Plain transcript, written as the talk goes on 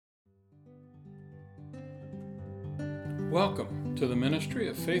Welcome to the ministry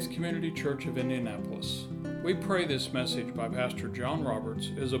of Faith Community Church of Indianapolis. We pray this message by Pastor John Roberts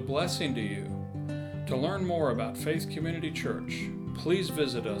is a blessing to you. To learn more about Faith Community Church, please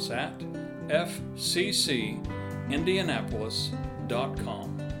visit us at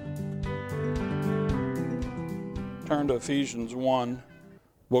fccindianapolis.com. Turn to Ephesians 1.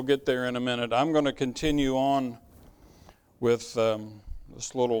 We'll get there in a minute. I'm going to continue on with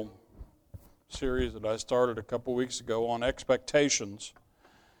this little series that I started a couple weeks ago on expectations,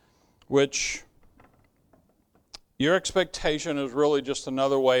 which your expectation is really just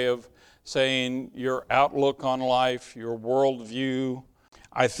another way of saying your outlook on life, your worldview.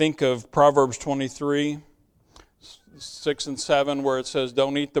 I think of Proverbs 23, 6 and 7, where it says,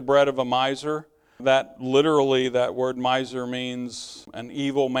 "Don't eat the bread of a miser." That word miser means an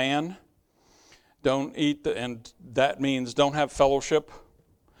evil man. And that means don't have fellowship.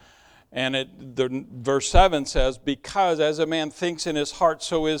 And verse 7 says, "Because as a man thinks in his heart,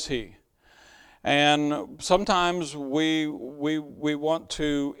 so is he." And sometimes we want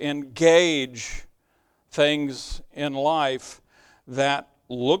to engage things in life that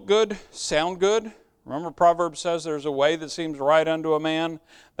look good, sound good. Remember, Proverbs says there's a way that seems right unto a man.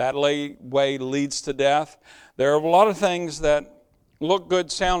 That way leads to death. There are a lot of things that look good,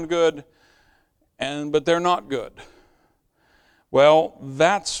 sound good, but they're not good. Well,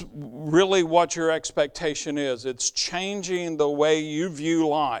 that's really what your expectation is. It's changing the way you view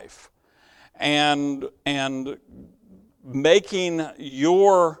life and making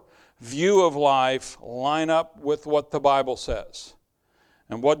your view of life line up with what the Bible says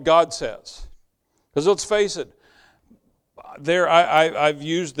and what God says. Because let's face it, I've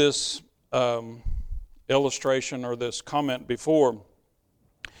used this illustration or this comment before.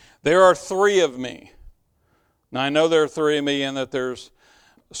 There are three of me. Now, I know there are three of me in that there's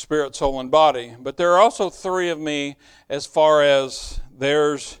spirit, soul, and body, but there are also three of me as far as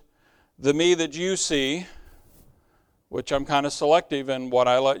there's the me that you see, which I'm kind of selective in what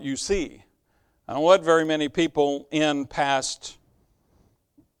I let you see. I don't let very many people in past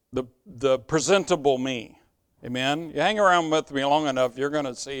the presentable me. Amen? You hang around with me long enough, you're going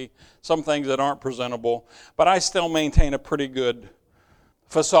to see some things that aren't presentable, but I still maintain a pretty good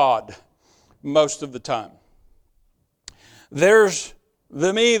facade most of the time. There's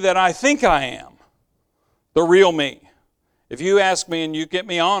the me that I think I am, the real me. If you ask me and you get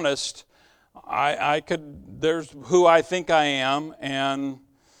me honest, there's who I think I am, and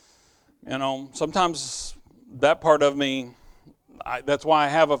sometimes that part of me, that's why I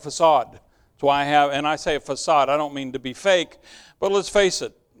have a facade. That's why and I say a facade, I don't mean to be fake, but let's face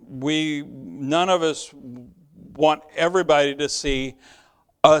it, none of us want everybody to see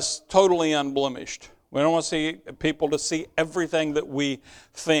us totally unblemished. We don't want to see people to see everything that we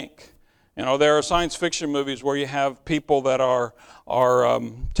think. There are science fiction movies where you have people that are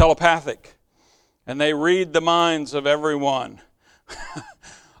telepathic, and they read the minds of everyone.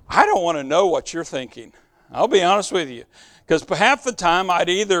 I don't want to know what you're thinking. I'll be honest with you, because half the time I'd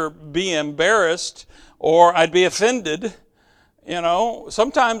either be embarrassed or I'd be offended.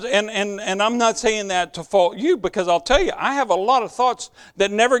 Sometimes, and I'm not saying that to fault you, because I'll tell you, I have a lot of thoughts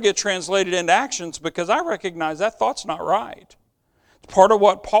that never get translated into actions because I recognize that thought's not right. It's part of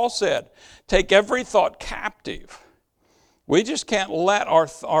what Paul said. Take every thought captive. We just can't let our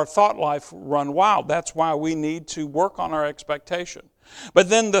thought life run wild. That's why we need to work on our expectation. But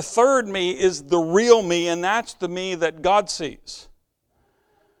then the third me is the real me, and that's the me that God sees.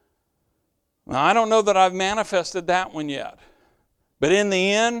 Now, I don't know that I've manifested that one yet. But in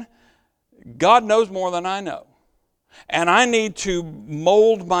the end, God knows more than I know. And I need to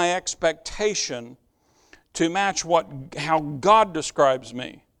mold my expectation to match how God describes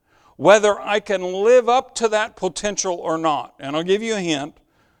me. Whether I can live up to that potential or not. And I'll give you a hint.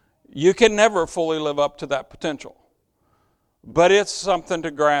 You can never fully live up to that potential. But it's something to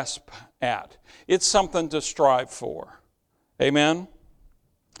grasp at. It's something to strive for. Amen?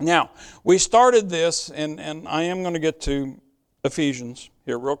 Now, we started this, and I am going to get to Ephesians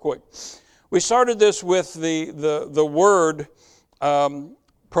here real quick. We started this with the word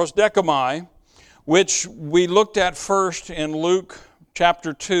prosdechomai, which we looked at first in Luke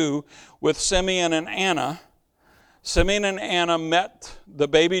chapter 2 with Simeon and Anna. Simeon and Anna met the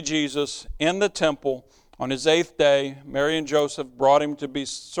baby Jesus in the temple on his 8th day. Mary and Joseph brought him to be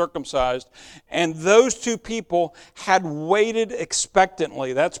circumcised. And those two people had waited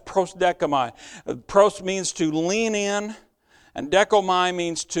expectantly. That's prosdechomai. Pros means to lean in. And dechomai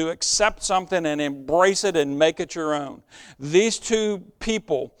means to accept something and embrace it and make it your own. These two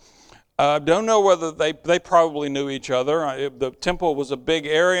people don't know whether they probably knew each other. The temple was a big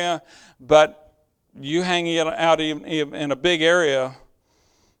area, but you hang it out in a big area,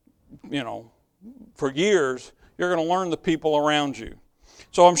 for years, you're going to learn the people around you.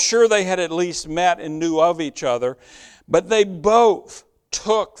 So I'm sure they had at least met and knew of each other, but they both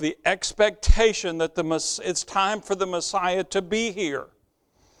took the expectation that it's time for the Messiah to be here.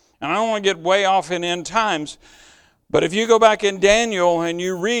 And I don't want to get way off in end times, but if you go back in Daniel and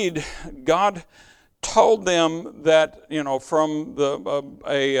you read, God told them that,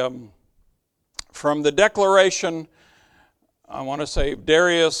 from the declaration, I want to say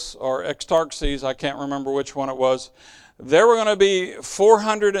Darius or Artaxerxes, I can't remember which one it was, there were going to be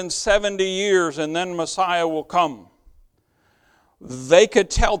 470 years and then Messiah will come. They could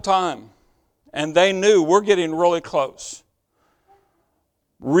tell time, and they knew we're getting really close.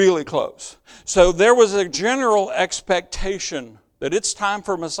 Really close. So there was a general expectation that it's time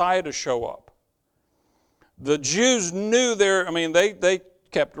for Messiah to show up. The Jews knew they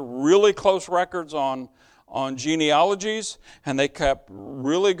kept really close records on genealogies, and they kept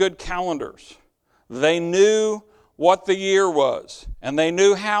really good calendars. They knew what the year was, and they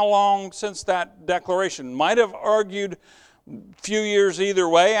knew how long since that declaration. Might have argued a few years either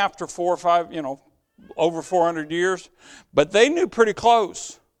way after 4 or 5, over 400 years, but they knew pretty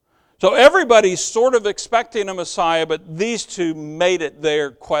close. So everybody's sort of expecting a Messiah, but these two made it their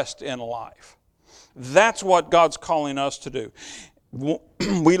quest in life. That's what God's calling us to do.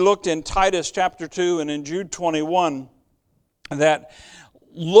 We looked in Titus chapter 2 and in Jude 21 that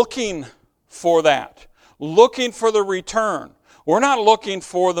looking for that, looking for the return. We're not looking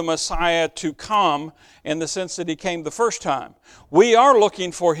for the Messiah to come in the sense that He came the first time. We are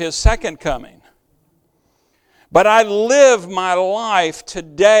looking for His second coming. But I live my life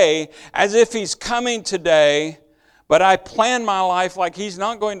today as if He's coming today, but I plan my life like He's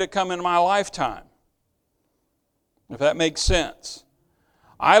not going to come in my lifetime. If that makes sense.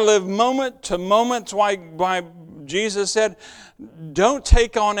 I live moment to moment. Why Jesus said, don't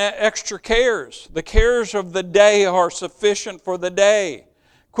take on extra cares. The cares of the day are sufficient for the day.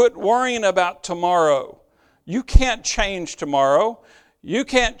 Quit worrying about tomorrow. You can't change tomorrow. You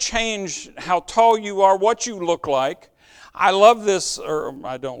can't change how tall you are, what you look like. I love this, or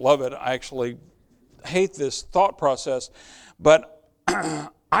I don't love it. I actually hate this thought process. But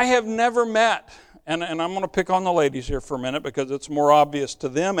I have never met, and I'm going to pick on the ladies here for a minute because it's more obvious to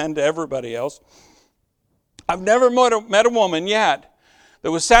them and to everybody else. I've never met a woman yet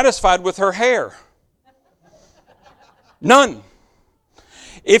that was satisfied with her hair. None.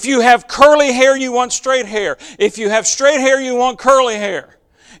 If you have curly hair, you want straight hair. If you have straight hair, you want curly hair.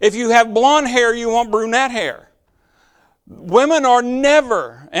 If you have blonde hair, you want brunette hair. Women are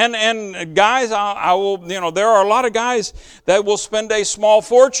never, and guys, I will, there are a lot of guys that will spend a small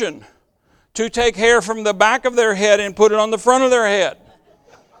fortune to take hair from the back of their head and put it on the front of their head.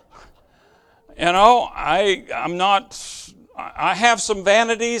 I have some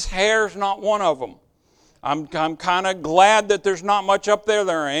vanities. Hair's not one of them. I'm kind of glad that there's not much up there.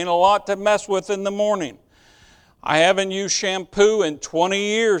 There ain't a lot to mess with in the morning. I haven't used shampoo in 20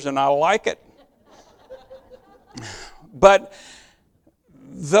 years, and I like it. But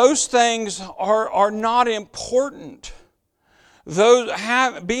those things are not important.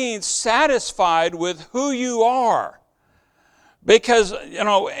 Being satisfied with who you are. Because,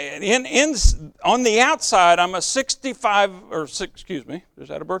 on the outside, I'm a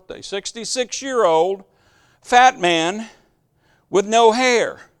 66-year-old fat man with no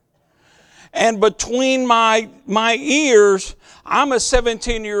hair. And between my ears, I'm a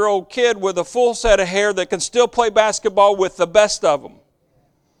 17-year-old kid with a full set of hair that can still play basketball with the best of them.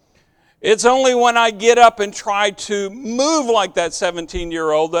 It's only when I get up and try to move like that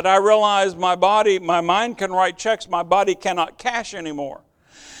 17-year-old that I realize my mind can write checks, my body cannot cash anymore.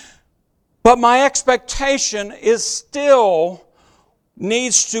 But my expectation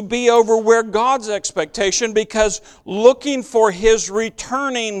needs to be over where God's expectation, because looking for His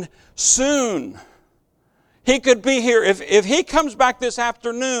returning soon. He could be here. If He comes back this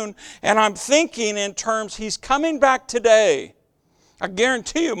afternoon and I'm thinking in terms He's coming back today, I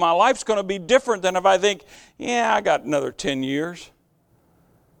guarantee you my life's going to be different than if I think, I got another 10 years.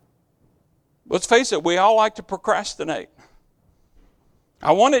 Let's face it, we all like to procrastinate.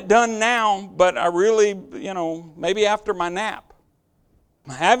 I want it done now, but I really, maybe after my nap.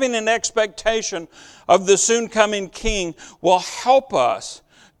 Having an expectation of the soon coming King will help us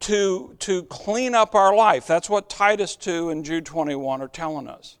to clean up our life. That's what Titus 2 and Jude 21 are telling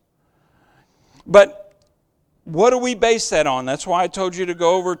us. But what do we base that on? That's why I told you to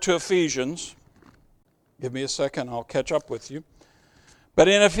go over to Ephesians. Give me a second, I'll catch up with you. But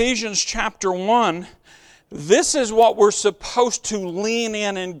in Ephesians chapter 1, This is what we're supposed to lean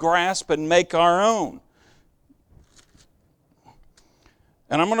in and grasp and make our own.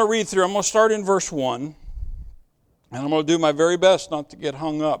 And I'm going to read through. I'm going to start in verse 1. And I'm going to do my very best not to get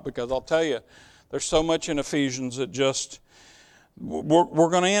hung up, because I'll tell you, there's so much in Ephesians that just... We're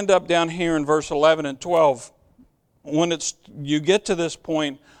going to end up down here in verse 11 and 12. When you get to this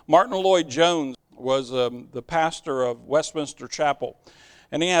point, Martin Lloyd-Jones was the pastor of Westminster Chapel.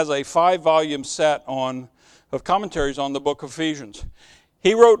 And he has a 5-volume set of commentaries on the book of Ephesians.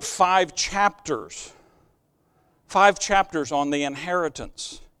 He wrote 5 chapters. 5 chapters on the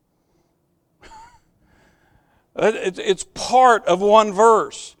inheritance. It's part of one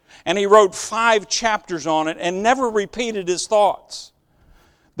verse. And he wrote 5 chapters on it and never repeated his thoughts.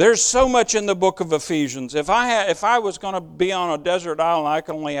 There's so much in the book of Ephesians. If I was going to be on a desert island, I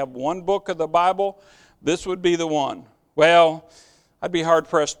could only have one book of the Bible, this would be the one. Well, I'd be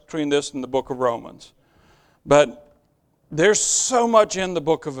hard-pressed between this and the book of Romans. But there's so much in the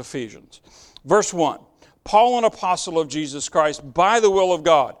book of Ephesians. Verse 1, Paul, an apostle of Jesus Christ, by the will of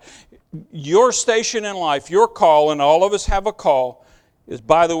God. Your station in life, your call, and all of us have a call, is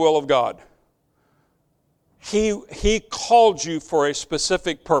by the will of God. He called you for a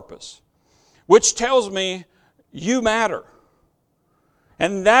specific purpose, which tells me you matter.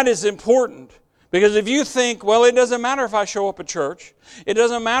 And that is important, because if you think, well, it doesn't matter if I show up at church, it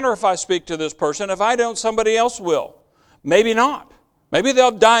doesn't matter if I speak to this person, if I don't, somebody else will. Maybe not. Maybe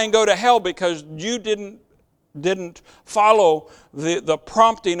they'll die and go to hell because you didn't follow the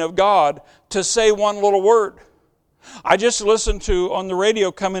prompting of God to say one little word. I just listened to, on the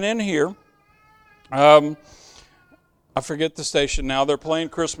radio coming in here, I forget the station now, they're playing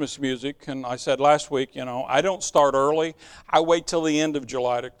Christmas music, and I said last week, I don't start early. I wait till the end of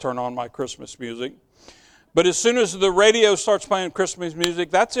July to turn on my Christmas music. But as soon as the radio starts playing Christmas music,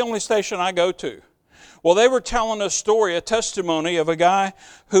 that's the only station I go to. Well, they were telling a story, a testimony of a guy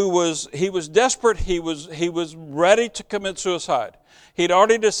who was desperate, he was ready to commit suicide. He'd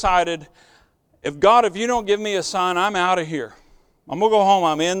already decided, if you don't give me a sign, I'm out of here. I'm going to go home.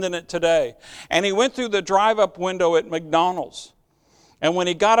 I'm ending it today. And he went through the drive-up window at McDonald's. And when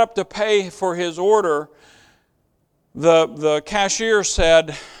he got up to pay for his order, the cashier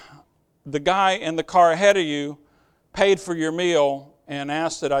said, the guy in the car ahead of you paid for your meal and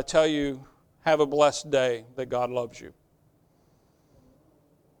asked that I tell you, have a blessed day, that God loves you.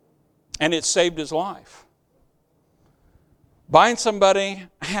 And it saved his life. Buying somebody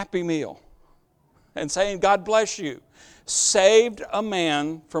a happy meal and saying, God bless you, saved a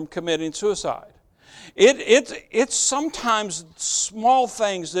man from committing suicide. It's sometimes small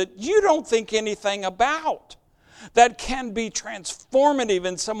things that you don't think anything about that can be transformative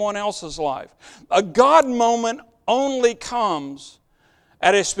in someone else's life. A God moment only comes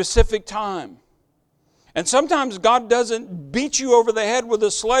at a specific time. And sometimes God doesn't beat you over the head with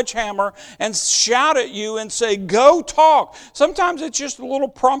a sledgehammer and shout at you and say, go talk. Sometimes it's just a little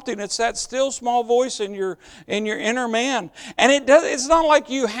prompting. It's that still small voice in your inner man. And it's not like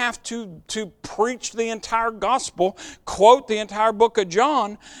you have to preach the entire gospel, quote the entire book of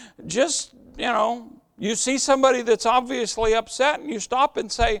John. Just, you see somebody that's obviously upset and you stop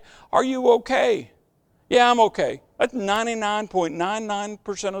and say, are you okay? Yeah, I'm okay. That's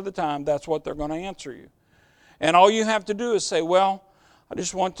 99.99% of the time, that's what they're going to answer you. And all you have to do is say, well, I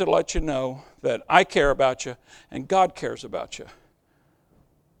just want to let you know that I care about you and God cares about you.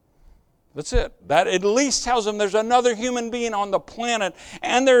 That's it. That at least tells them there's another human being on the planet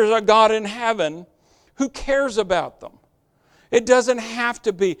and there's a God in heaven who cares about them. It doesn't have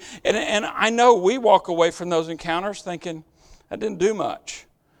to be. And I know we walk away from those encounters thinking, that didn't do much.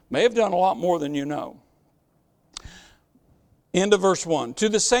 May have done a lot more than you know. End of verse 1. To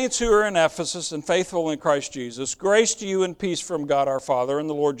the saints who are in Ephesus and faithful in Christ Jesus, grace to you and peace from God our Father and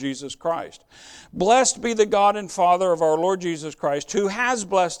the Lord Jesus Christ. Blessed be the God and Father of our Lord Jesus Christ, who has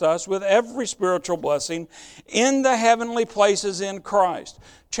blessed us with every spiritual blessing in the heavenly places in Christ.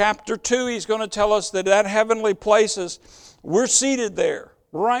 Chapter 2, he's going to tell us that heavenly places, we're seated there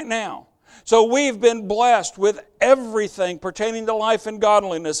right now. So we've been blessed with everything pertaining to life and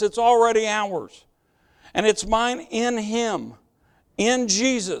godliness. It's already ours. And it's mine in Him. In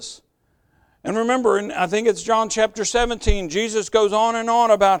Jesus. And remember, I think it's John chapter 17, Jesus goes on and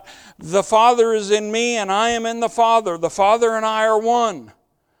on about the Father is in me and I am in the Father. The Father and I are one.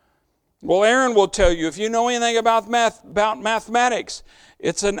 Well, Aaron will tell you, if you know anything about mathematics,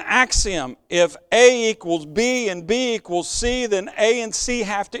 it's an axiom. If A equals B and B equals C, then A and C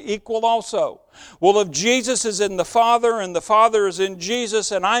have to equal also. Well, if Jesus is in the Father and the Father is in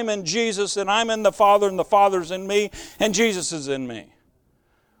Jesus and I'm in Jesus and I'm in the Father and the Father's in me and Jesus is in me.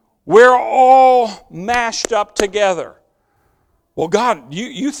 We're all mashed up together. Well, God,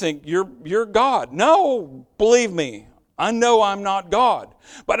 you think you're God. No, believe me, I know I'm not God.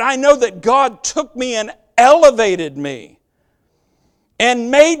 But I know that God took me and elevated me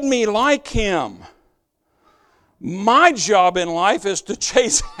and made me like Him. My job in life is to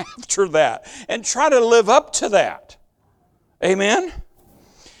chase after that and try to live up to that. Amen?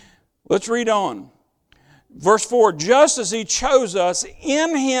 Let's read on. Verse 4, just as He chose us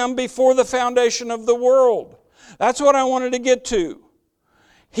in Him before the foundation of the world. That's what I wanted to get to.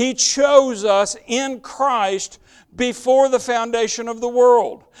 He chose us in Christ before the foundation of the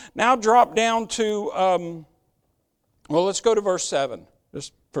world. Now drop down to, let's go to verse 7,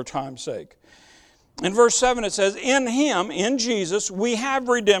 just for time's sake. In verse 7 it says, in Him, in Jesus, we have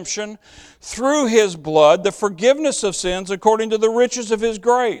redemption through His blood, the forgiveness of sins according to the riches of His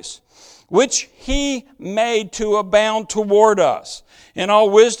grace, which He made to abound toward us in all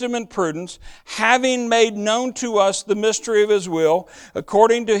wisdom and prudence, having made known to us the mystery of His will,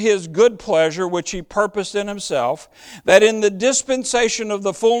 according to His good pleasure, which He purposed in Himself, that in the dispensation of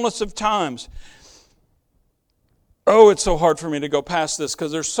the fullness of times. Oh, it's so hard for me to go past this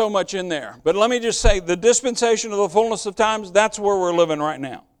because there's so much in there. But let me just say, the dispensation of the fullness of times, that's where we're living right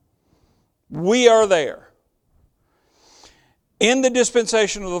now. We are there. In the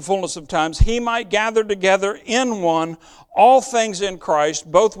dispensation of the fullness of times, He might gather together in one all things in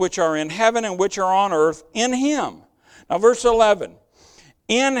Christ, both which are in heaven and which are on earth, in Him. Now verse 11.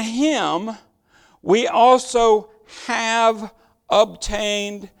 In Him we also have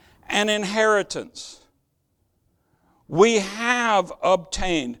obtained an inheritance. We have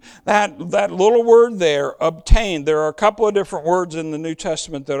obtained. That little word there, obtained, there are a couple of different words in the New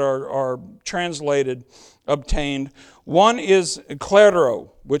Testament that are translated obtained. One is klero,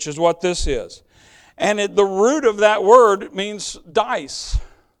 which is what this is. And the root of that word means dice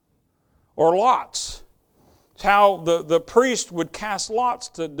or lots. It's how the priest would cast lots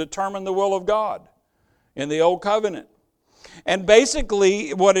to determine the will of God in the Old Covenant. And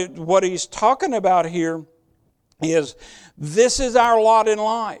basically what he's talking about here is this is our lot in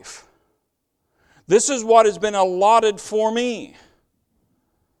life. This is what has been allotted for me.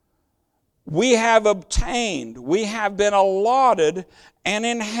 We have obtained, we have been allotted an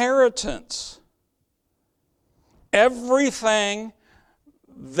inheritance. Everything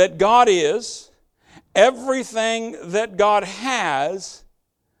that God is, everything that God has,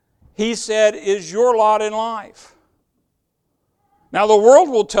 He said is your lot in life. Now the world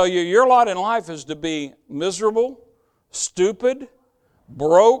will tell you your lot in life is to be miserable, stupid,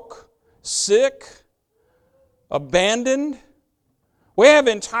 broke, sick, abandoned. We have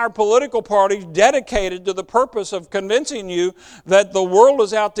entire political parties dedicated to the purpose of convincing you that the world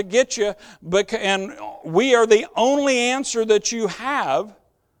is out to get you, and we are the only answer that you have.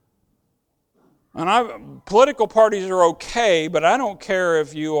 And political parties are okay, but I don't care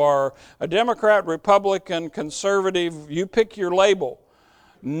if you are a Democrat, Republican, conservative, you pick your label.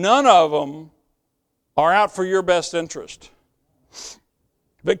 None of them are out for your best interest.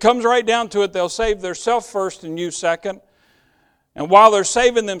 If it comes right down to it, they'll save their self first and you second. And while they're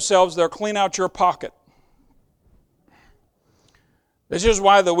saving themselves, they'll clean out your pocket. This is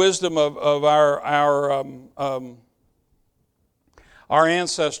why the wisdom of our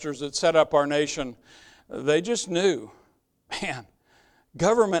ancestors that set up our nation, they just knew, man,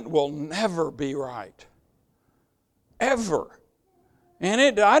 government will never be right. Ever.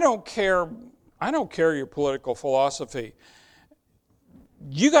 And I don't care your political philosophy.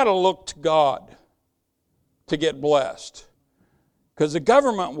 You got to look to God to get blessed. Because the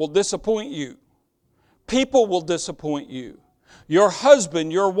government will disappoint you. People will disappoint you. Your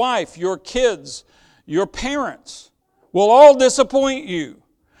husband, your wife, your kids, your parents will all disappoint you.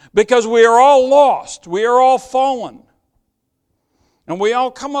 Because we are all lost. We are all fallen. And we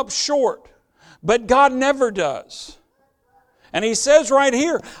all come up short. But God never does. And He says right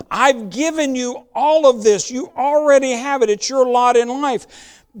here, I've given you all of this. You already have it. It's your lot in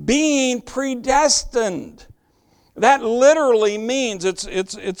life. Being predestined. That literally means,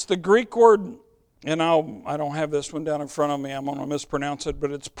 it's the Greek word, and I don't have this one down in front of me, I'm going to mispronounce it,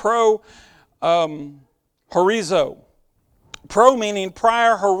 but it's horizo. Pro meaning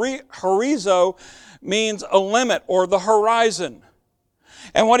prior, horizo means a limit or the horizon.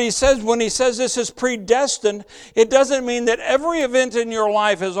 And what he says, when he says this is predestined, it doesn't mean that every event in your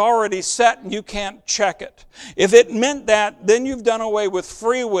life is already set and you can't check it. If it meant that, then you've done away with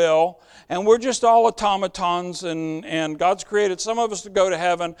free will, and we're just all automatons, and God's created some of us to go to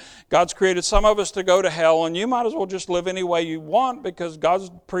heaven, God's created some of us to go to hell, and you might as well just live any way you want because God's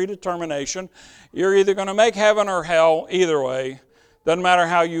predetermination. You're either going to make heaven or hell, either way. Doesn't matter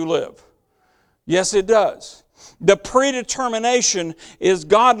how you live. Yes, it does. The predetermination is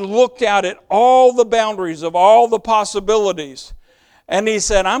God looked out at all the boundaries of all the possibilities. And He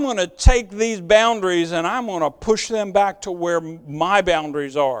said, I'm going to take these boundaries and I'm going to push them back to where my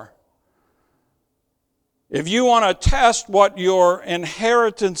boundaries are. If you want to test what your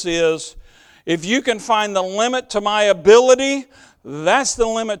inheritance is, if you can find the limit to my ability, that's the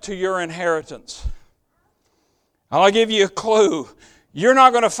limit to your inheritance. I'll give you a clue. You're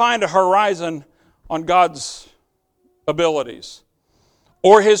not going to find a horizon on God's abilities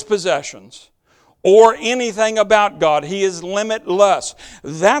or His possessions or anything about God. He is limitless.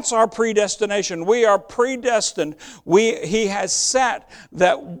 That's our predestination. We are predestined. He has set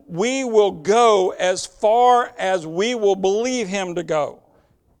that we will go as far as we will believe Him to go.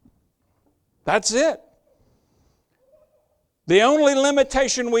 That's it. The only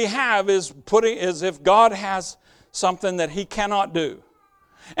limitation we have is if God has something that He cannot do.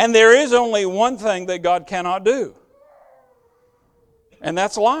 And there is only one thing that God cannot do. And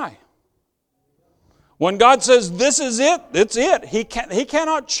that's lie. When God says this is it, it's it. He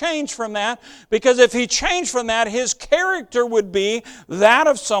cannot change from that, because if He changed from that, His character would be that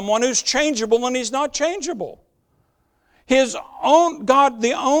of someone who's changeable, and He's not changeable. God,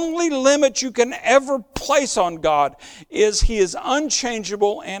 the only limit you can ever place on God is He is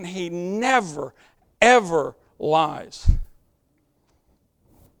unchangeable and He never, ever lies.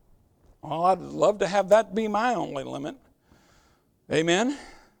 Well, I'd love to have that be my only limit. Amen?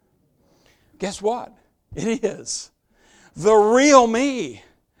 Guess what? It is. The real me,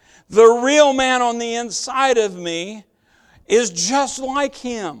 the real man on the inside of me is just like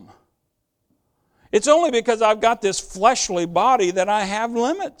Him. It's only because I've got this fleshly body that I have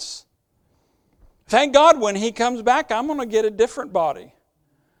limits. Thank God when He comes back, I'm going to get a different body,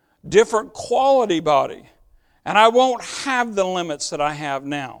 different quality body, and I won't have the limits that I have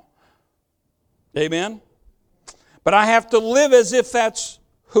now. Amen? But I have to live as if that's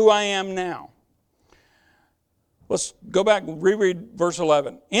who I am now. Let's go back and reread verse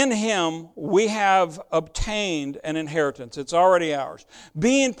 11. In Him we have obtained an inheritance. It's already ours.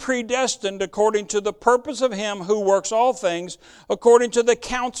 Being predestined according to the purpose of Him who works all things according to the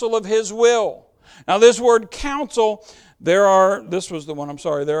counsel of His will. Now this word counsel, there are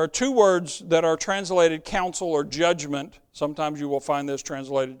two words that are translated counsel or judgment. Sometimes you will find this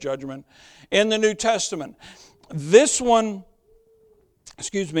translated judgment in the New Testament. This one,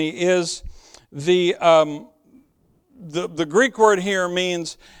 is the Greek word here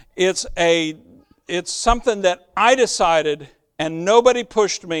means it's something that I decided and nobody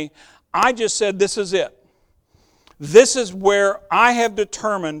pushed me. I just said, this is it. This is where I have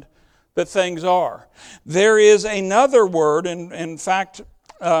determined that things are. There is another word, and in fact,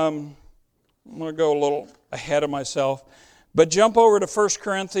 I'm going to go a little ahead of myself, but jump over to 1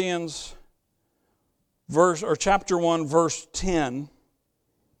 Corinthians chapter 1, verse 10.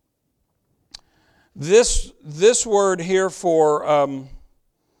 This word here for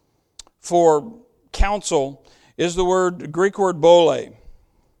counsel is the Greek word bole,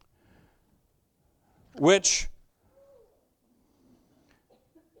 which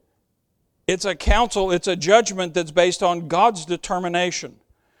it's a counsel, it's a judgment that's based on God's determination.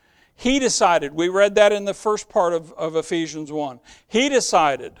 He decided, we read that in the first part of Ephesians 1. He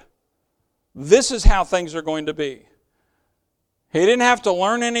decided, this is how things are going to be. He didn't have to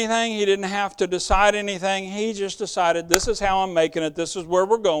learn anything. He didn't have to decide anything. He just decided, this is how I'm making it. This is where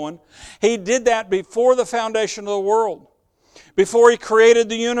we're going. He did that before the foundation of the world. Before He created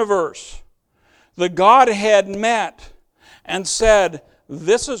the universe. The Godhead met and said,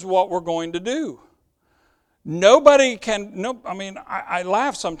 this is what we're going to do. Nobody can, I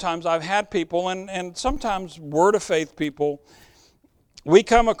laugh sometimes. I've had people, and sometimes Word of Faith people, we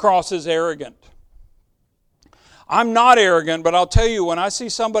come across as arrogant. I'm not arrogant, but I'll tell you, when I see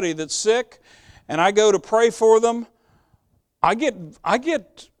somebody that's sick and I go to pray for them, I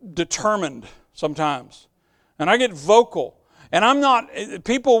get determined sometimes. And I get vocal. And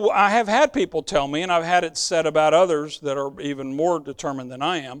I have had people tell me, and I've had it said about others that are even more determined than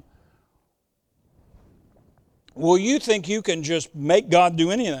I am, well, you think you can just make God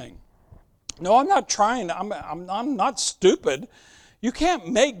do anything. No, I'm not trying. I'm not stupid. You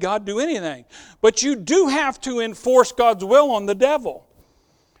can't make God do anything. But you do have to enforce God's will on the devil.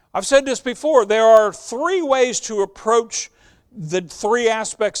 I've said this before. There are 3 ways to approach the 3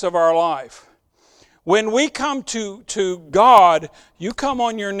 aspects of our life. When we come to God, you come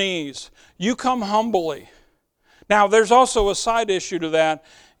on your knees. You come humbly. Now, there's also a side issue to that.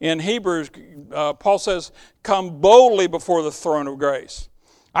 In Hebrews, Paul says, come boldly before the throne of grace.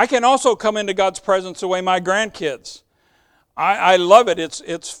 I can also come into God's presence the way my grandkids. I love it.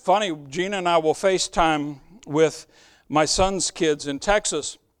 It's funny. Gina and I will FaceTime with my son's kids in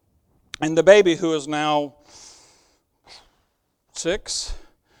Texas, and the baby, who is now 6,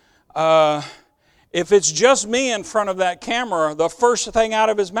 if it's just me in front of that camera, the first thing out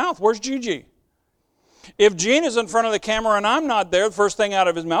of his mouth, where's Gigi? If Gina's in front of the camera and I'm not there, the first thing out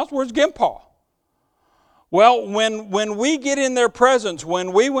of his mouth, where's Gimpaw? Well, when we get in their presence,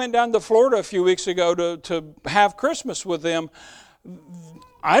 when we went down to Florida a few weeks ago to have Christmas with them,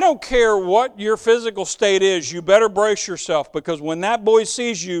 I don't care what your physical state is, you better brace yourself, because when that boy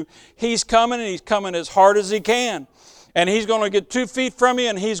sees you, he's coming, and he's coming as hard as he can. And he's going to get 2 feet from you,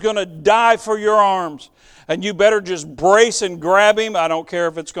 and he's going to dive for your arms. And you better just brace and grab him. I don't care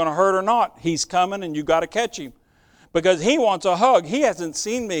if it's going to hurt or not. He's coming, and you got to catch him, because he wants a hug. He hasn't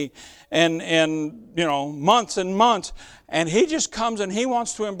seen me in months and months, and he just comes and he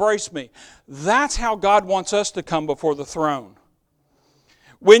wants to embrace me. That's how God wants us to come before the throne.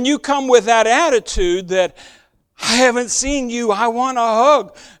 When you come with that attitude that, I haven't seen you, I want a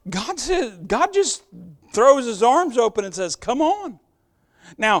hug, God just throws His arms open and says, come on.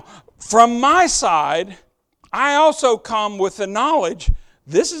 Now, from my side, I also come with the knowledge,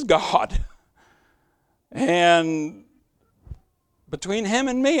 this is God. And between Him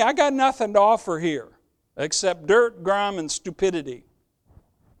and me, I got nothing to offer here except dirt, grime, and stupidity.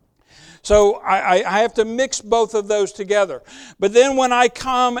 So I have to mix both of those together. But then when I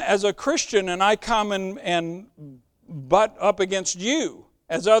come as a Christian and I come and butt up against you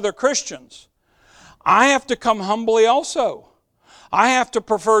as other Christians, I have to come humbly also. I have to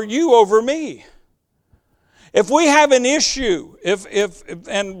prefer you over me. If we have an issue,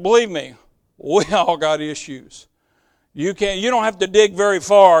 and believe me, we all got issues. You don't have to dig very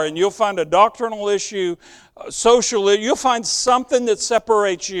far, and you'll find a doctrinal issue, social. You'll find something that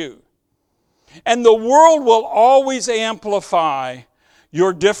separates you. And the world will always amplify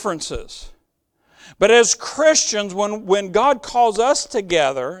your differences. But as Christians, when God calls us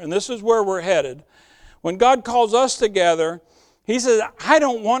together, and this is where we're headed, when God calls us together, He says, I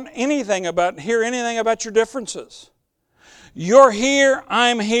don't want hear anything about your differences. You're here,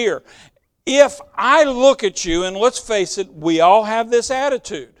 I'm here. If I look at you, and let's face it, we all have this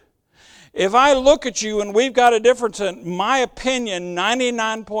attitude. If I look at you and we've got a difference, in my opinion,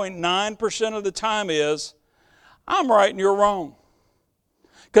 99.9% of the time is, I'm right and you're wrong.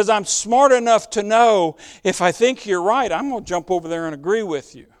 Because I'm smart enough to know if I think you're right, I'm going to jump over there and agree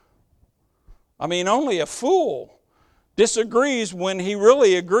with you. I mean, only a fool disagrees when he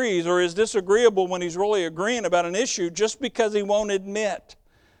really agrees, or is disagreeable when he's really agreeing about an issue, just because he won't admit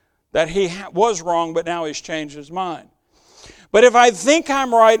that he was wrong, but now he's changed his mind. But if I think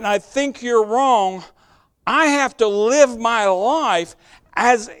I'm right and I think you're wrong, I have to live my life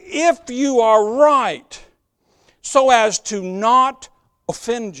as if you are right, so as to not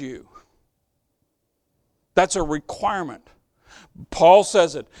offend you. That's a requirement. Paul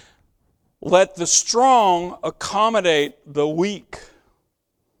says it. Let the strong accommodate the weak.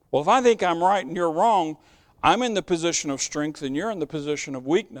 Well, if I think I'm right and you're wrong, I'm in the position of strength and you're in the position of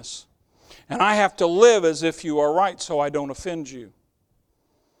weakness. And I have to live as if you are right so I don't offend you.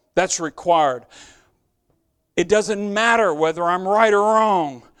 That's required. It doesn't matter whether I'm right or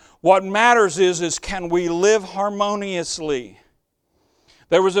wrong. What matters is can we live harmoniously?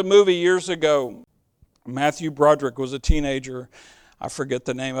 There was a movie years ago. Matthew Broderick was a teenager. I forget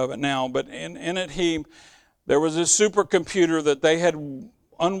the name of it now, but in it there was this supercomputer that they had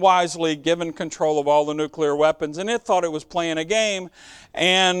unwisely given control of all the nuclear weapons, and it thought it was playing a game,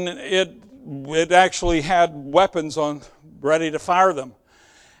 and it actually had weapons ready to fire them.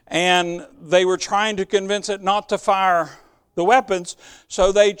 And they were trying to convince it not to fire the weapons,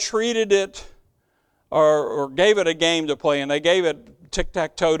 so they treated it or gave it a game to play, and they gave it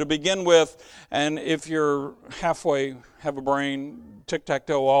tic-tac-toe to begin with. And if you're halfway have a brain,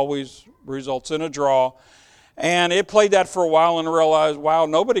 tic-tac-toe always results in a draw. And it played that for a while and realized, wow,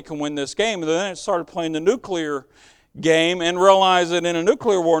 nobody can win this game. And then it started playing the nuclear game and realized that in a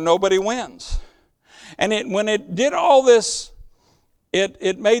nuclear war, nobody wins. And when it did all this,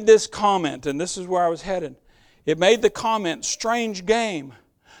 it made this comment, and this is where I was headed. It made the comment, strange game.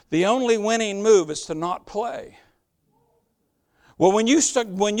 The only winning move is to not play. Well, when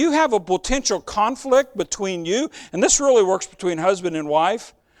you have a potential conflict between you, and this really works between husband and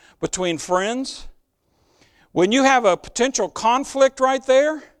wife, between friends, when you have a potential conflict right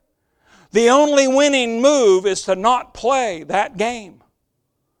there, the only winning move is to not play that game.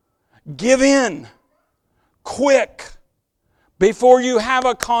 Give in quick before you have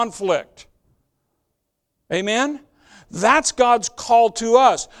a conflict. Amen? That's God's call to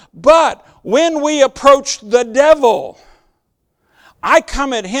us. But when we approach the devil, I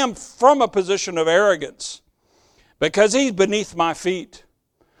come at him from a position of arrogance because he's beneath my feet.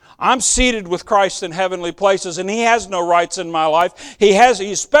 I'm seated with Christ in heavenly places, and he has no rights in my life. He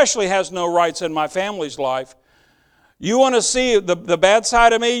especially has no rights in my family's life. You want to see the bad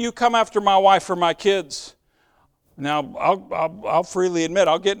side of me? You come after my wife or my kids. Now, I'll freely admit,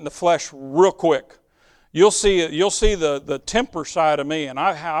 I'll get in the flesh real quick. You'll see the temper side of me, and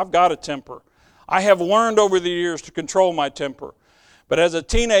I've got a temper. I have learned over the years to control my temper. But as a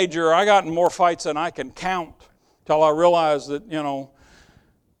teenager, I got in more fights than I can count till I realized that,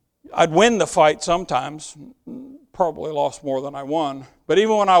 I'd win the fight sometimes. Probably lost more than I won. But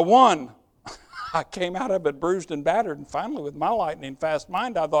even when I won, I came out of it bruised and battered. And finally, with my lightning fast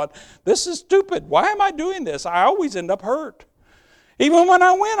mind, I thought, this is stupid. Why am I doing this? I always end up hurt. Even when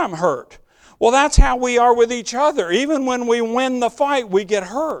I win, I'm hurt. Well, that's how we are with each other. Even when we win the fight, we get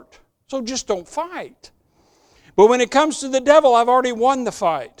hurt. So just don't fight. But when it comes to the devil, I've already won the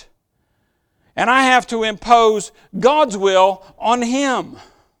fight. And I have to impose God's will on him.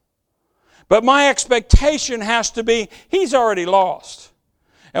 But my expectation has to be, he's already lost.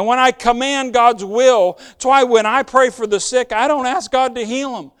 And when I command God's will, that's why when I pray for the sick, I don't ask God to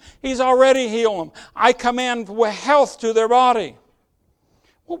heal them. He's already healed them. I command health to their body.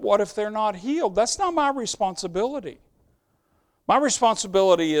 Well, what if they're not healed? That's not my responsibility. My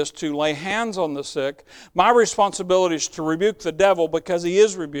responsibility is to lay hands on the sick. My responsibility is to rebuke the devil because he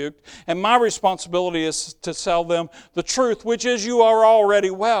is rebuked. And my responsibility is to tell them the truth, which is you are already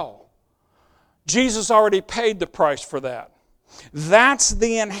well. Jesus already paid the price for that. That's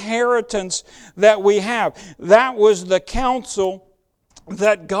the inheritance that we have. That was the counsel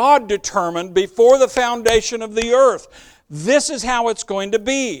that God determined before the foundation of the earth. This is how it's going to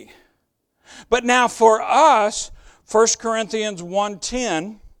be. But now for us, 1 Corinthians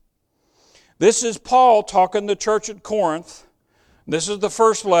 1:10, this is Paul talking to the church at Corinth. This is the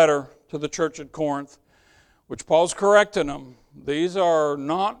first letter to the church at Corinth, which Paul's correcting them. These are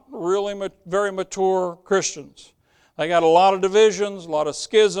not really very mature Christians. They got a lot of divisions, a lot of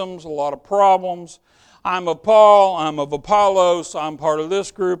schisms, a lot of problems. I'm of Paul, I'm of Apollos, I'm part of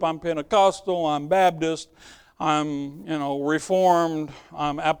this group, I'm Pentecostal, I'm Baptist, I'm, Reformed,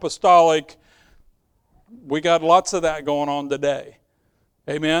 I'm Apostolic. We got lots of that going on today.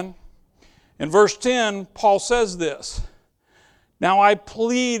 Amen? In verse 10, Paul says this, "Now I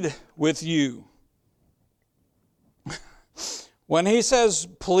plead with you." When he says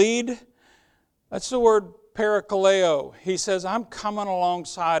plead, that's the word parakaleo. He says, I'm coming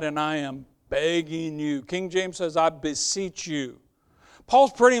alongside and I am begging you. King James says, I beseech you.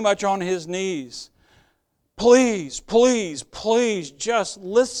 Paul's pretty much on his knees. Please, please, please, just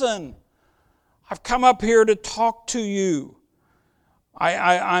listen. I've come up here to talk to you.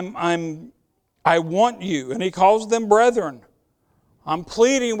 I want you. And he calls them brethren. I'm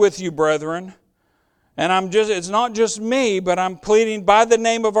pleading with you, brethren. And it's not just me, but I'm pleading by the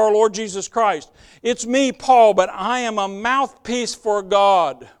name of our Lord Jesus Christ. It's me, Paul, but I am a mouthpiece for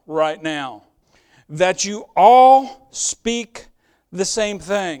God right now. That you all speak the same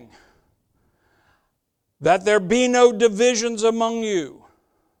thing. That there be no divisions among you.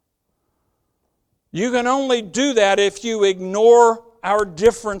 You can only do that if you ignore our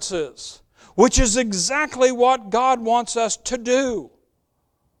differences, which is exactly what God wants us to do.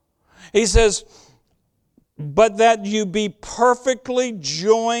 He says, but that you be perfectly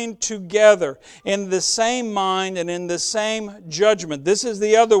joined together in the same mind and in the same judgment. This is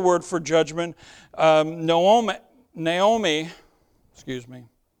the other word for judgment, nome,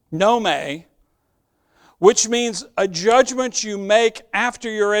 which means a judgment you make after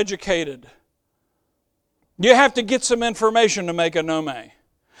you're educated. You have to get some information to make a nome.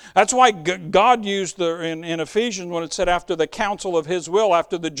 That's why God used in Ephesians when it said after the counsel of His will,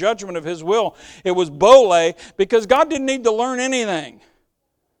 after the judgment of His will, it was bole, because God didn't need to learn anything.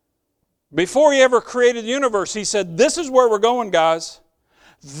 Before He ever created the universe, He said, this is where we're going, guys.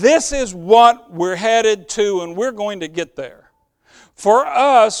 This is what we're headed to, and we're going to get there. For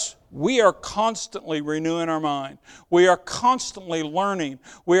us, we are constantly renewing our mind. We are constantly learning.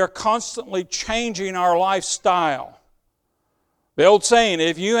 We are constantly changing our lifestyle. The old saying,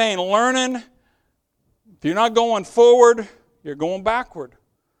 if you ain't learning, if you're not going forward, you're going backward.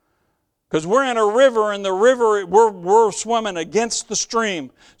 Because we're in a river, and the river, we're swimming against the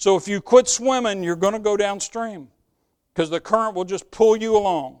stream. So if you quit swimming, you're going to go downstream. Because the current will just pull you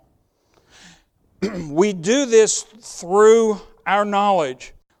along. We do this through our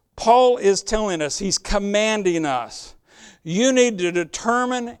knowledge. Paul is telling us, he's commanding us, you need to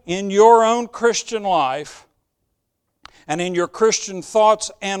determine in your own Christian life and in your Christian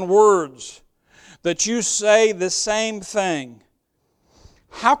thoughts and words that you say the same thing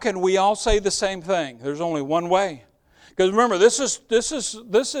how can we all say the same thing? There's only one way. Because remember, this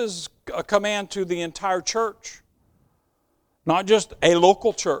is a command to the entire church, not just a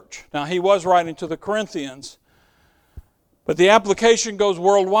local church. Now, he was writing to the Corinthians, but the application goes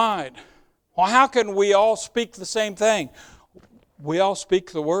worldwide. Well, how can we all speak the same thing? We all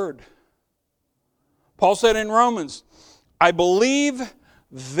speak the Word. Paul said in Romans, I believe,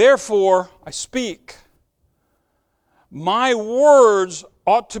 therefore I speak. My words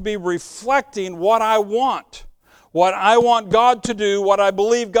ought to be reflecting what I want God to do, what I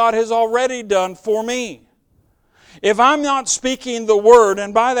believe God has already done for me. If I'm not speaking the Word,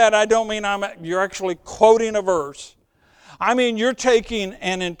 and by that I don't mean you're actually quoting a verse. I mean you're taking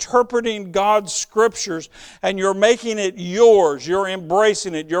and interpreting God's Scriptures and you're making it yours. You're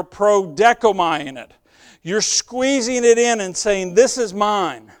embracing it. You're pro-decomying it. You're squeezing it in and saying, this is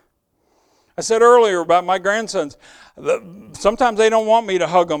mine. I said earlier about my grandsons, sometimes they don't want me to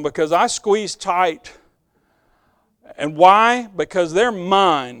hug them because I squeeze tight. And why? Because they're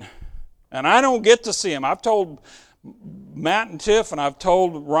mine. And I don't get to see them. I've told Matt and Tiff, and I've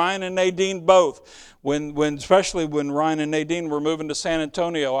told Ryan and Nadine both, especially when Ryan and Nadine were moving to San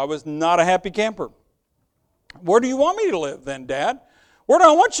Antonio, I was not a happy camper. Where do you want me to live then, Dad? Where do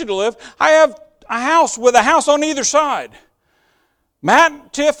I want you to live? I have a house with a house on either side. Matt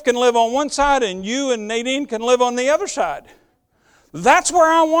and Tiff can live on one side, and you and Nadine can live on the other side. That's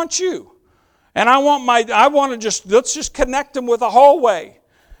where I want you. And let's just connect them with a hallway.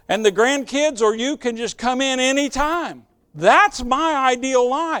 And the grandkids or you can just come in anytime. That's my ideal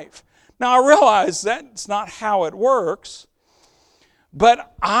life. Now I realize that's not how it works,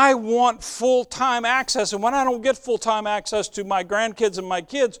 but I want full-time access. And when I don't get full-time access to my grandkids and my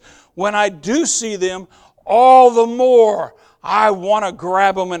kids, when I do see them, all the more I want to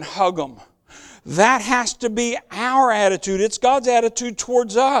grab them and hug them. That has to be our attitude. It's God's attitude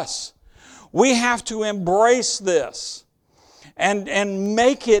towards us. We have to embrace this and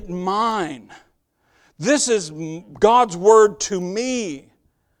make it mine. This is God's word to me.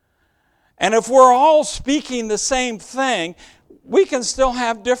 And if we're all speaking the same thing, we can still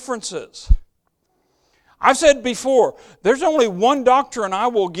have differences. I've said before, there's only one doctrine I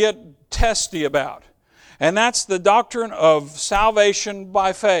will get testy about, and that's the doctrine of salvation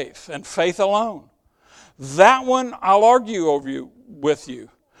by faith and faith alone. That one I'll argue with you,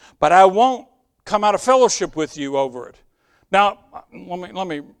 but I won't come out of fellowship with you over it. Now, let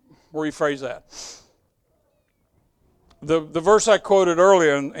me rephrase that. The verse I quoted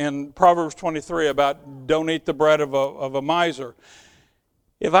earlier in Proverbs 23 about don't eat the bread of a miser.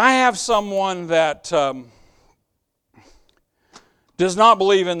 If I have someone that does not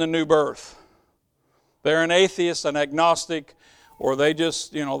believe in the new birth, they're an atheist, an agnostic, or they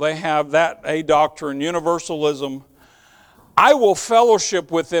just, they have a doctrine, universalism, I will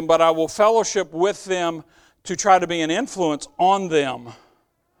fellowship with them, but I will fellowship with them to try to be an influence on them.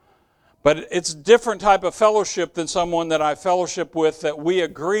 But it's a different type of fellowship than someone that I fellowship with that we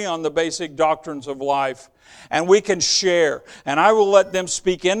agree on the basic doctrines of life and we can share. And I will let them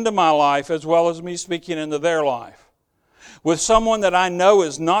speak into my life as well as me speaking into their life. With someone that I know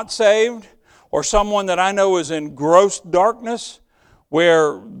is not saved or someone that I know is in gross darkness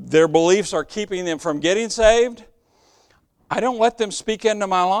where their beliefs are keeping them from getting saved, I don't let them speak into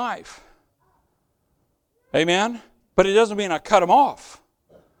my life. Amen? But it doesn't mean I cut them off.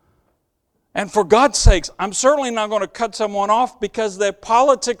 And for God's sakes, I'm certainly not going to cut someone off because their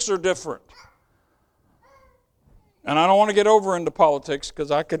politics are different. And I don't want to get over into politics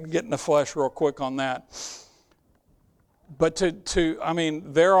because I could get in the flesh real quick on that. But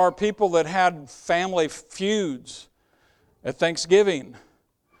there are people that had family feuds at Thanksgiving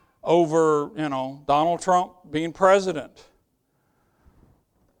over, Donald Trump being president.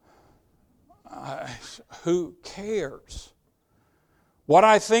 Who cares? What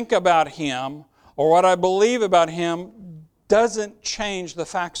I think about him or what I believe about him doesn't change the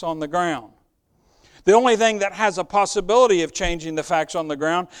facts on the ground. The only thing that has a possibility of changing the facts on the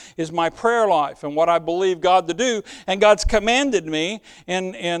ground is my prayer life and what I believe God to do. And God's commanded me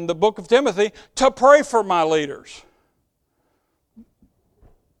in the book of Timothy to pray for my leaders.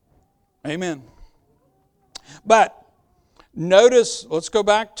 Amen. But notice, let's go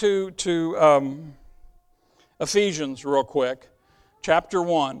back to Ephesians real quick. Chapter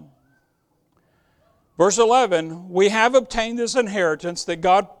 1. Verse 11, we have obtained this inheritance that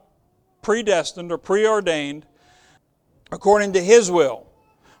God predestined or preordained according to His will.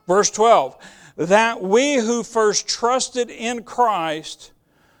 Verse 12, that we who first trusted in Christ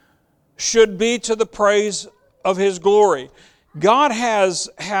should be to the praise of His glory. God has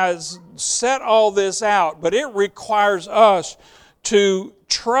set all this out, but it requires us to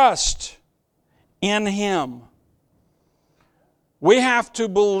trust in Him. We have to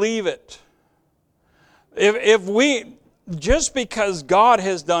believe it. If we, just because God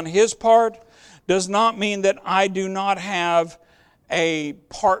has done His part, does not mean that I do not have a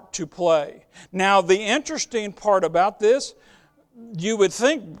part to play. Now, the interesting part about this, I would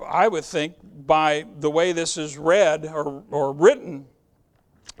think, by the way this is read or written,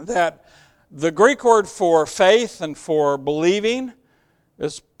 that the Greek word for faith and for believing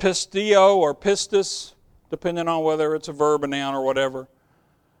is pistio or pistis, depending on whether it's a verb, a noun, or whatever.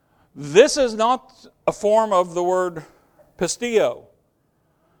 This is not a form of the word pistio.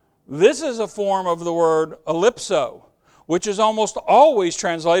 This is a form of the word ellipso, which is almost always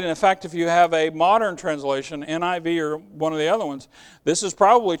translated. In fact, if you have a modern translation, NIV or one of the other ones, this is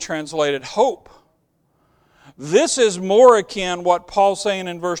probably translated hope. This is more akin, what Paul's saying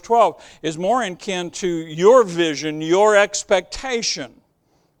in verse 12, is more akin to your vision, your expectation.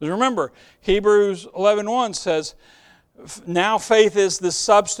 Because remember, Hebrews 11:1 says, now faith is the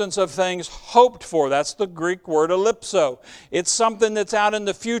substance of things hoped for. That's the Greek word ellipso. It's something that's out in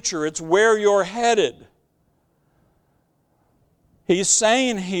the future. It's where you're headed. He's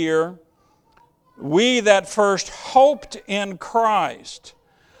saying here, we that first hoped in Christ,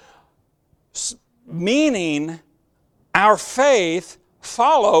 meaning our faith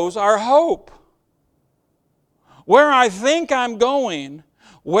follows our hope. Where I think I'm going,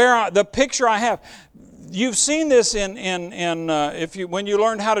 the picture I have. You've seen this when you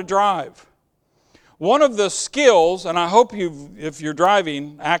learned how to drive. One of the skills, and I hope if you're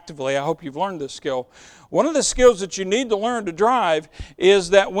driving actively, I hope you've learned this skill. One of the skills that you need to learn to drive is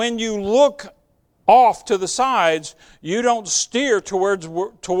that when you look off to the sides, you don't steer towards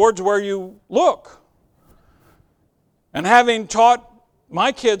where you look. And having taught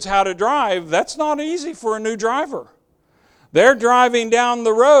my kids how to drive, that's not easy for a new driver. They're driving down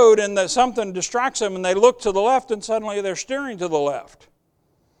the road and something distracts them and they look to the left and suddenly they're steering to the left.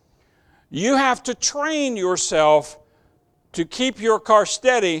 You have to train yourself to keep your car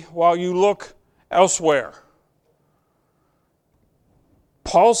steady while you look elsewhere.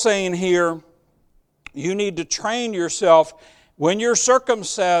 Paul's saying here, you need to train yourself. When your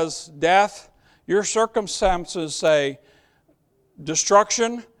circumstances death, your circumstances say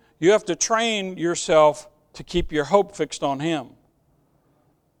destruction, you have to train yourself to keep your hope fixed on Him.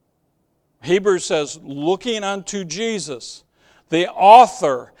 Hebrews says, looking unto Jesus, the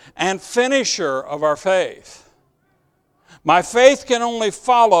author and finisher of our faith. My faith can only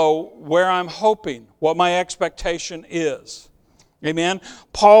follow where I'm hoping, what my expectation is. Amen?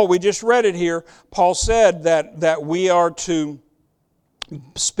 Paul, we just read it here, Paul said that we are to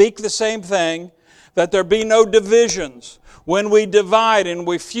speak the same thing, that there be no divisions. When we divide and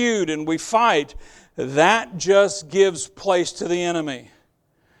we feud and we fight, that just gives place to the enemy.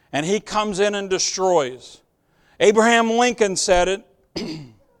 And he comes in and destroys. Abraham Lincoln said it,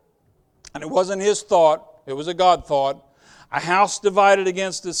 and it wasn't his thought, it was a God thought. A house divided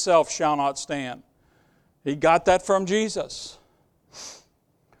against itself shall not stand. He got that from Jesus.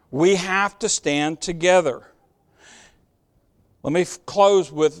 We have to stand together. Let me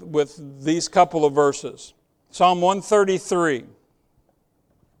close with these couple of verses. Psalm 133.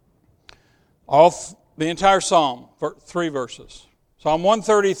 The entire Psalm, 3 verses. Psalm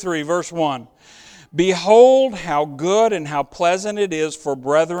 133, verse 1. Behold, how good and how pleasant it is for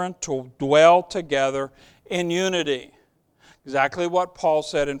brethren to dwell together in unity. Exactly what Paul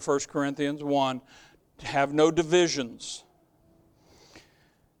said in 1 Corinthians 1, to have no divisions.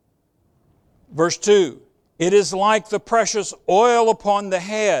 Verse 2. It is like the precious oil upon the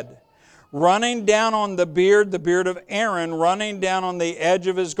head, running down on the beard of Aaron, running down on the edge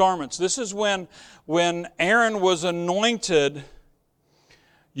of his garments. This is when Aaron was anointed.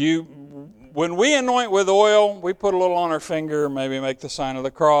 When we anoint with oil, we put a little on our finger, maybe make the sign of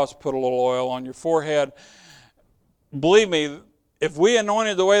the cross, put a little oil on your forehead. Believe me, if we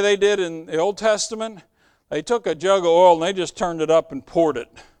anointed the way they did in the Old Testament, they took a jug of oil and they just turned it up and poured it.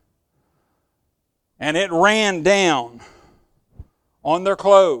 And it ran down on their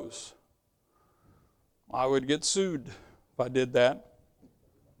clothes. I would get sued if I did that.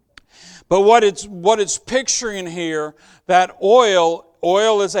 But what it's picturing here, that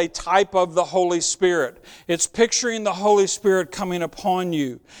oil is a type of the Holy Spirit. It's picturing the Holy Spirit coming upon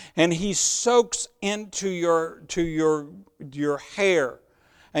you. And He soaks into your hair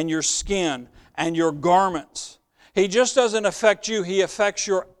and your skin and your garments. He just doesn't affect you, He affects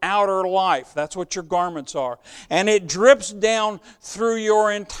your outer life. That's what your garments are. And it drips down through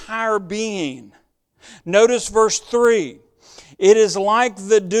your entire being. Notice verse 3. It is like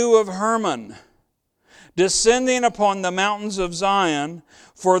the dew of Hermon, descending upon the mountains of Zion,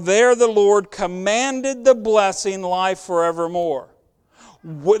 for there the Lord commanded the blessing, life forevermore.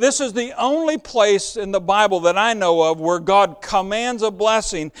 This is the only place in the Bible that I know of where God commands a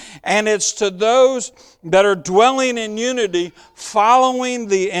blessing, and it's to those that are dwelling in unity,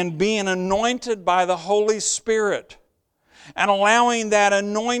 following and being anointed by the Holy Spirit, and allowing that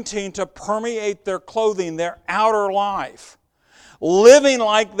anointing to permeate their clothing, their outer life, living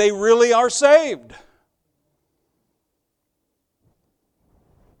like they really are saved.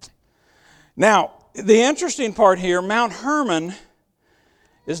 Now, the interesting part here, Mount Hermon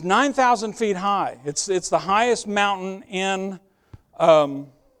is 9,000 feet high. It's the highest mountain in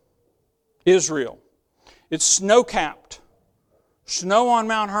Israel. It's snow-capped. Snow on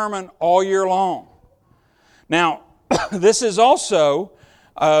Mount Hermon all year long. Now, this is also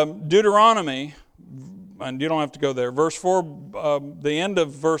Deuteronomy, and you don't have to go there, verse 4, the end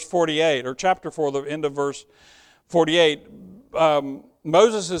of verse 48, or chapter 4, the end of verse 48,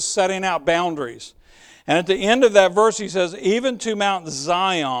 Moses is setting out boundaries. And at the end of that verse, he says, even to Mount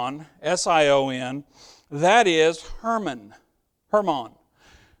Zion, S-I-O-N, that is Hermon,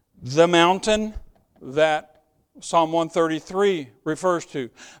 the mountain that Psalm 133 refers to.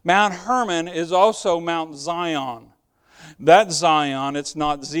 Mount Hermon is also Mount Zion. That Zion, it's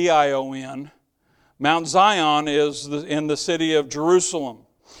not Z-I-O-N. Mount Zion is in the city of Jerusalem.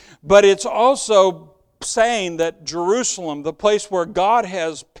 But it's also saying that Jerusalem, the place where God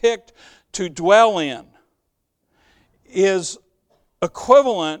has picked to dwell in, is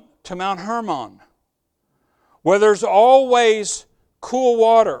equivalent to Mount Hermon, where there's always cool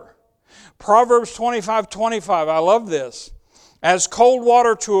water. Proverbs 25:25, I love this. As cold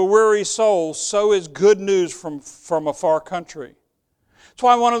water to a weary soul, so is good news from a far country. That's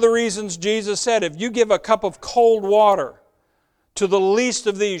why one of the reasons Jesus said, if you give a cup of cold water to the least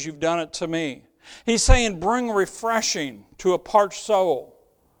of these, you've done it to me. He's saying, bring refreshing to a parched soul.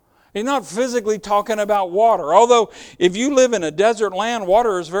 He's not physically talking about water. Although, if you live in a desert land,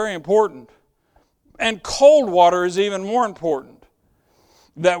 water is very important. And cold water is even more important.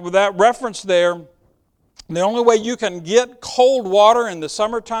 That reference there, the only way you can get cold water in the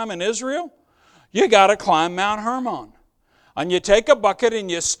summertime in Israel, you got to climb Mount Hermon. And you take a bucket and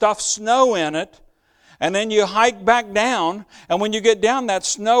you stuff snow in it, and then you hike back down, and when you get down, that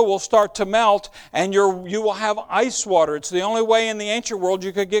snow will start to melt, and you will have ice water. It's the only way in the ancient world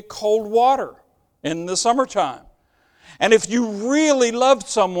you could get cold water in the summertime. And if you really loved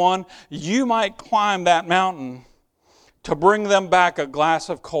someone, you might climb that mountain to bring them back a glass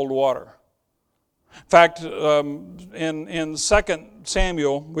of cold water. In fact, in 2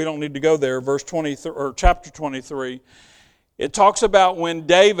 Samuel, we don't need to go there, verse 23 or chapter 23. It talks about when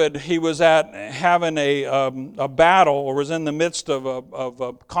David, he was having a battle, or was in the midst of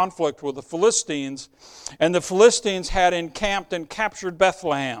a conflict with the Philistines, and the Philistines had encamped and captured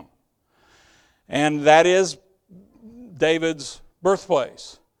Bethlehem. And that is David's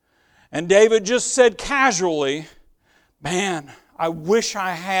birthplace. And David just said casually, man, I wish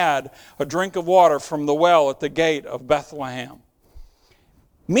I had a drink of water from the well at the gate of Bethlehem.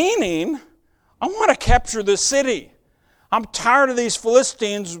 Meaning, I want to capture this city. I'm tired of these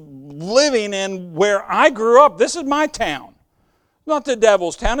Philistines living in where I grew up. This is my town. It's not the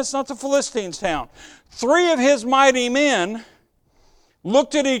devil's town. It's not the Philistines' town. 3 of his mighty men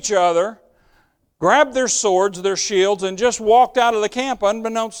looked at each other, grabbed their swords, their shields, and just walked out of the camp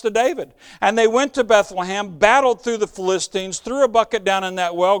unbeknownst to David. And they went to Bethlehem, battled through the Philistines, threw a bucket down in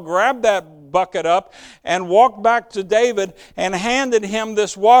that well, grabbed that bucket up, and walked back to David and handed him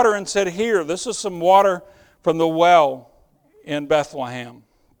this water and said, here, this is some water from the well in Bethlehem.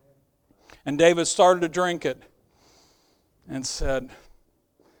 And David started to drink it and said,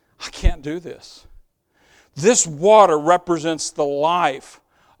 I can't do this. This water represents the life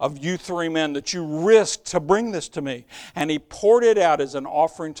of you 3 men that you risked to bring this to me. And he poured it out as an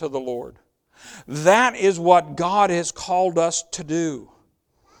offering to the Lord. That is what God has called us to do.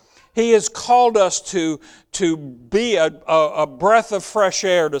 He has called us to be a breath of fresh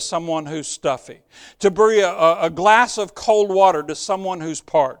air to someone who's stuffy. To bring a glass of cold water to someone who's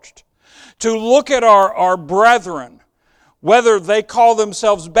parched. To look at our brethren, whether they call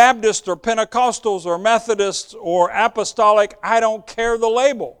themselves Baptists or Pentecostals or Methodists or Apostolic, I don't care the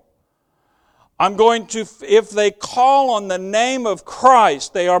label. I'm going to, if they call on the name of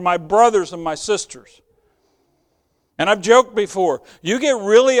Christ, they are my brothers and my sisters. And I've joked before, you get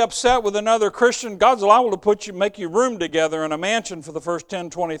really upset with another Christian, God's liable to make you room together in a mansion for the first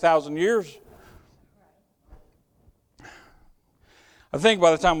 10, 20,000 years. I think by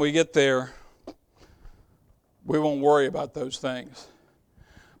the time we get there, we won't worry about those things.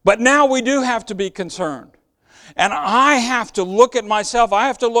 But now we do have to be concerned. And I have to look at myself. I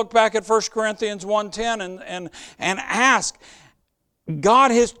have to look back at 1 Corinthians 1:10 and ask,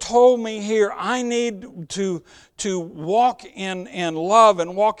 God has told me here I need to walk in love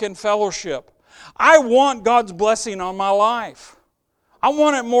and walk in fellowship. I want God's blessing on my life. I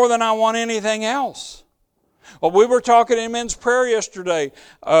want it more than I want anything else. Well, we were talking in men's prayer yesterday.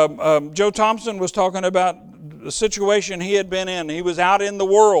 Joe Thompson was talking about the situation he had been in. He was out in the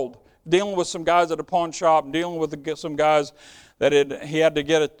world dealing with some guys at a pawn shop, and dealing with some guys that he had to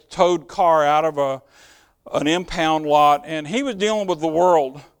get a towed car out of an impound lot, and he was dealing with the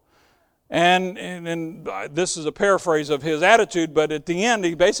world. And this is a paraphrase of his attitude, but at the end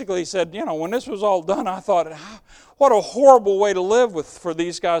he basically said, when this was all done, I thought, what a horrible way to live for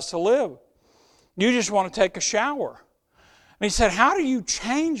these guys to live. You just want to take a shower. And he said, how do you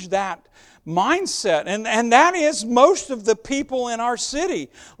change that mindset? And that is most of the people in our city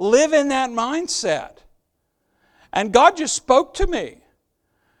live in that mindset. And God just spoke to me.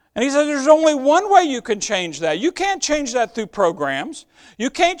 And He said, there's only one way you can change that. You can't change that through programs. You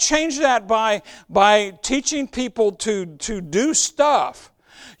can't change that by teaching people to do stuff.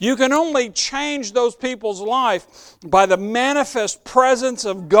 You can only change those people's life by the manifest presence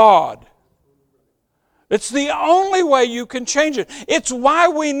of God. It's the only way you can change it. It's why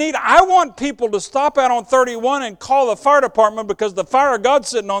I want people to stop out on 31 and call the fire department, because the fire of God's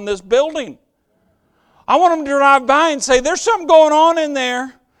sitting on this building. I want them to drive by and say, there's something going on in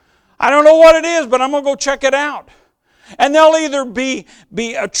there. I don't know what it is, but I'm going to go check it out. And they'll either be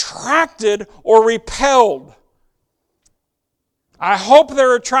attracted or repelled. I hope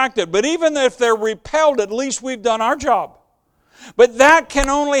they're attracted, but even if they're repelled, at least we've done our job. But that can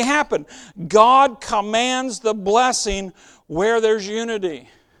only happen. God commands the blessing where there's unity,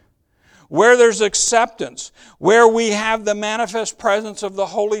 where there's acceptance, where we have the manifest presence of the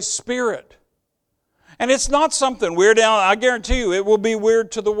Holy Spirit. And it's not something weird. I guarantee you it will be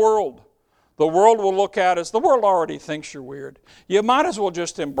weird to the world. The world will look at us. The world already thinks you're weird. You might as well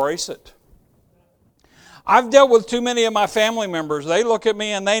just embrace it. I've dealt with too many of my family members. They look at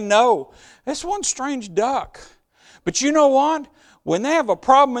me and they know, this one strange duck. But you know what? When they have a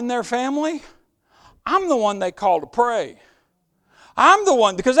problem in their family, I'm the one they call to pray. I'm the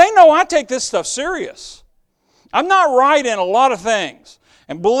one, because they know I take this stuff serious. I'm not right in a lot of things.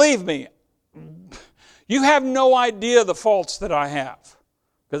 And believe me, you have no idea the faults that I have,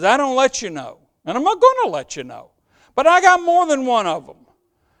 because I don't let you know. And I'm not going to let you know. But I got more than one of them.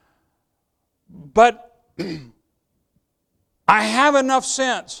 But I have enough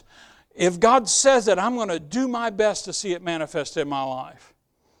sense. If God says it, I'm going to do my best to see it manifest in my life.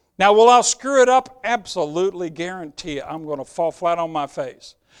 Now, will I screw it up? Absolutely guarantee it. I'm going to fall flat on my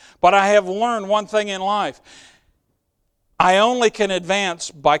face. But I have learned one thing in life. I only can advance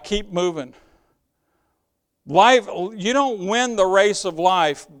by keep moving. Life, you don't win the race of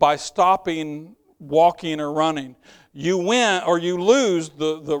life by stopping walking or running. You win or you lose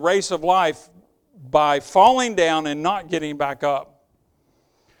the race of life by falling down and not getting back up.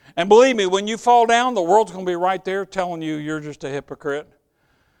 And believe me, when you fall down, the world's going to be right there telling you you're just a hypocrite.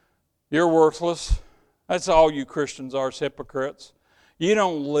 You're worthless. That's all you Christians are, is hypocrites. You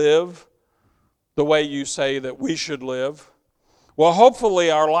don't live the way you say that we should live. Well, hopefully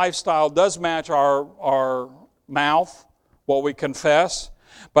our lifestyle does match our mouth, what we confess.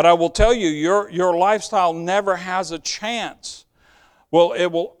 But I will tell you, your lifestyle never has a chance. Well,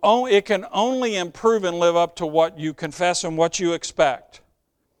 it can only improve and live up to what you confess and what you expect.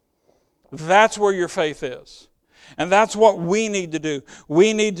 That's where your faith is. And that's what we need to do.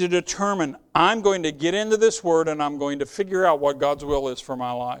 We need to determine, I'm going to get into this Word and I'm going to figure out what God's will is for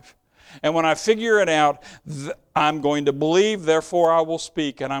my life. And when I figure it out, I'm going to believe, therefore I will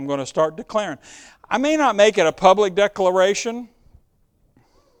speak, and I'm going to start declaring. I may not make it a public declaration,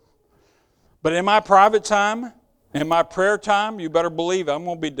 but in my private time, in my prayer time, you better believe I'm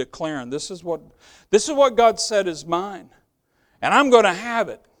going to be declaring, this is what God said is mine. And I'm going to have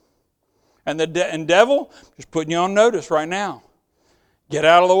it. And the devil, just putting you on notice right now. Get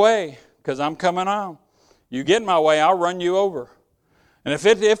out of the way, because I'm coming on. You get in my way, I'll run you over. And if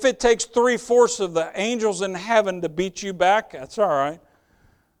it takes 3/4 of the angels in heaven to beat you back, that's all right.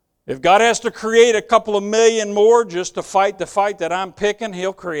 If God has to create a couple of million more just to fight the fight that I'm picking,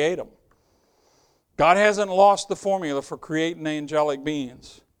 He'll create them. God hasn't lost the formula for creating angelic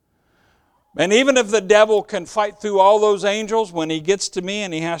beings. And even if the devil can fight through all those angels, when he gets to me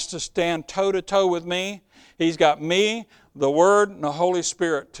and he has to stand toe-to-toe with me, he's got me, the Word, and the Holy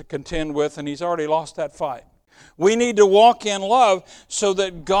Spirit to contend with, and he's already lost that fight. We need to walk in love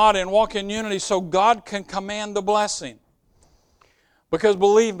and walk in unity so God can command the blessing. Because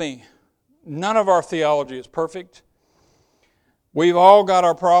believe me, none of our theology is perfect. We've all got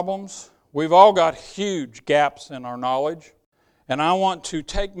our problems. We've all got huge gaps in our knowledge. And I want to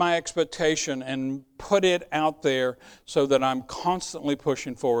take my expectation and put it out there so that I'm constantly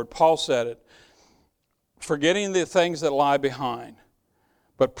pushing forward. Paul said it, forgetting the things that lie behind,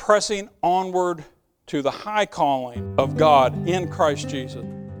 but pressing onward to the high calling of God in Christ Jesus.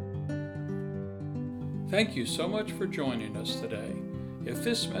 Thank you so much for joining us today. If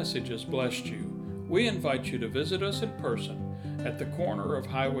this message has blessed you, we invite you to visit us in person at the corner of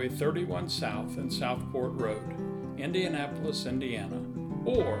Highway 31 South and Southport Road, Indianapolis, Indiana,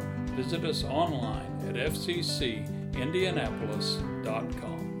 or visit us online at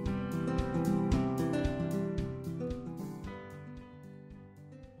fccindianapolis.com.